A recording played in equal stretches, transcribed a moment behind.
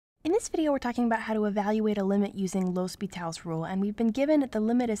In this video, we're talking about how to evaluate a limit using L'Hopital's rule, and we've been given the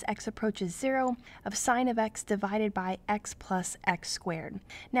limit as x approaches 0 of sine of x divided by x plus x squared.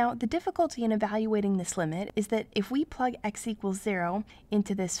 Now, the difficulty in evaluating this limit is that if we plug x equals 0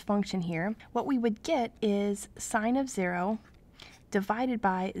 into this function here, what we would get is sine of 0 divided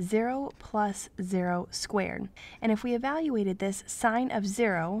by 0 plus 0 squared. And if we evaluated this, sine of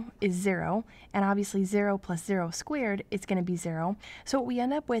 0 is 0, and obviously 0 plus 0 squared is going to be 0. So what we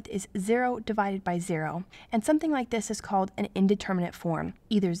end up with is 0 divided by 0. And something like this is called an indeterminate form,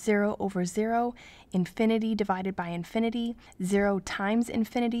 either 0 over 0, infinity divided by infinity, 0 times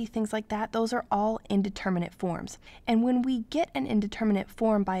infinity, things like that. Those are all indeterminate forms. And when we get an indeterminate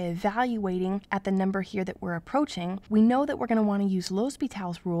form by evaluating at the number here that we're approaching, we know that we're going to want to use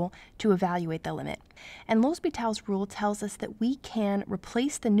L'Hopital's rule to evaluate the limit. And L'Hopital's rule tells us that we can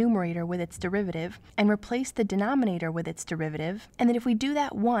replace the numerator with its derivative and replace the denominator with its derivative, and that if we do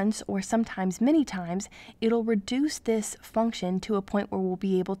that once or sometimes many times, it'll reduce this function to a point where we'll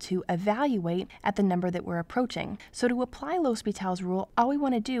be able to evaluate at the number that we're approaching. So to apply L'Hopital's rule, all we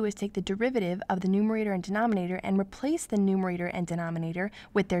want to do is take the derivative of the numerator and denominator and replace the numerator and denominator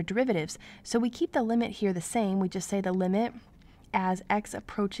with their derivatives. So we keep the limit here the same. We just say the limit as x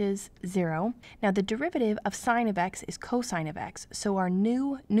approaches 0. Now the derivative of sine of x is cosine of x, so our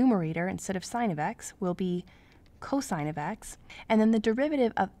new numerator instead of sine of x will be cosine of x, and then the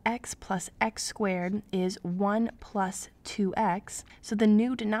derivative of x plus x squared is 1 plus 2x, so the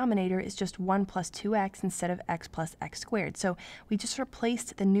new denominator is just 1 plus 2x instead of x plus x squared. So we just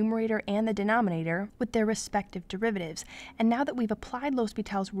replaced the numerator and the denominator with their respective derivatives. And now that we've applied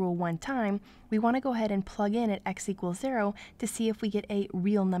L'Hopital's rule one time, we want to go ahead and plug in at x equals 0 to see if we get a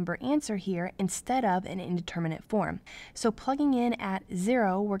real number answer here instead of an indeterminate form. So plugging in at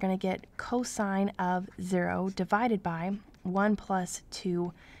 0, we're going to get cosine of 0 divided by 1 plus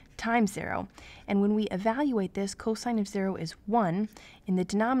 2 times 0. And when we evaluate this, cosine of 0 is 1. In the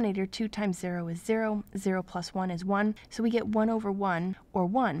denominator, 2 times 0 is 0. 0 plus 1 is 1. So we get 1 over 1, or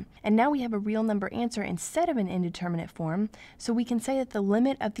 1. And now we have a real number answer instead of an indeterminate form. So we can say that the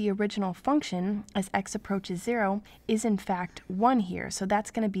limit of the original function as x approaches 0 is in fact 1 here. So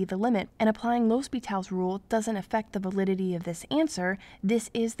that's going to be the limit. And applying L'Hopital's rule doesn't affect the validity of this answer. This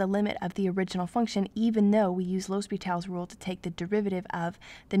is the limit of the original function, even though we use L'Hopital's rule to take the derivative of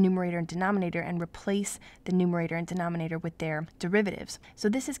the numerator and denominator and replace the numerator and denominator with their derivatives. So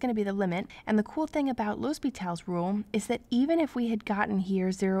this is going to be the limit. And the cool thing about L'Hopital's rule is that even if we had gotten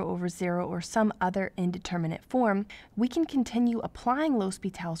here 0 over 0 or some other indeterminate form, we can continue applying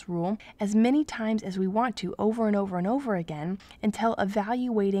L'Hopital's rule as many times as we want to, over and over and over again, until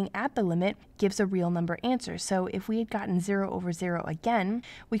evaluating at the limit gives a real number answer. So if we had gotten 0 over 0 again,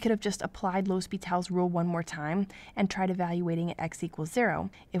 we could have just applied L'Hopital's rule one more time and tried evaluating at x equals 0.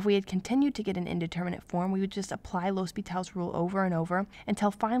 If we had continued to get an indeterminate form, we would just apply L'Hopital's rule over and over until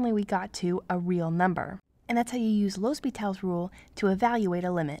finally we got to a real number. And that's how you use L'Hopital's rule to evaluate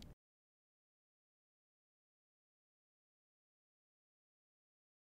a limit.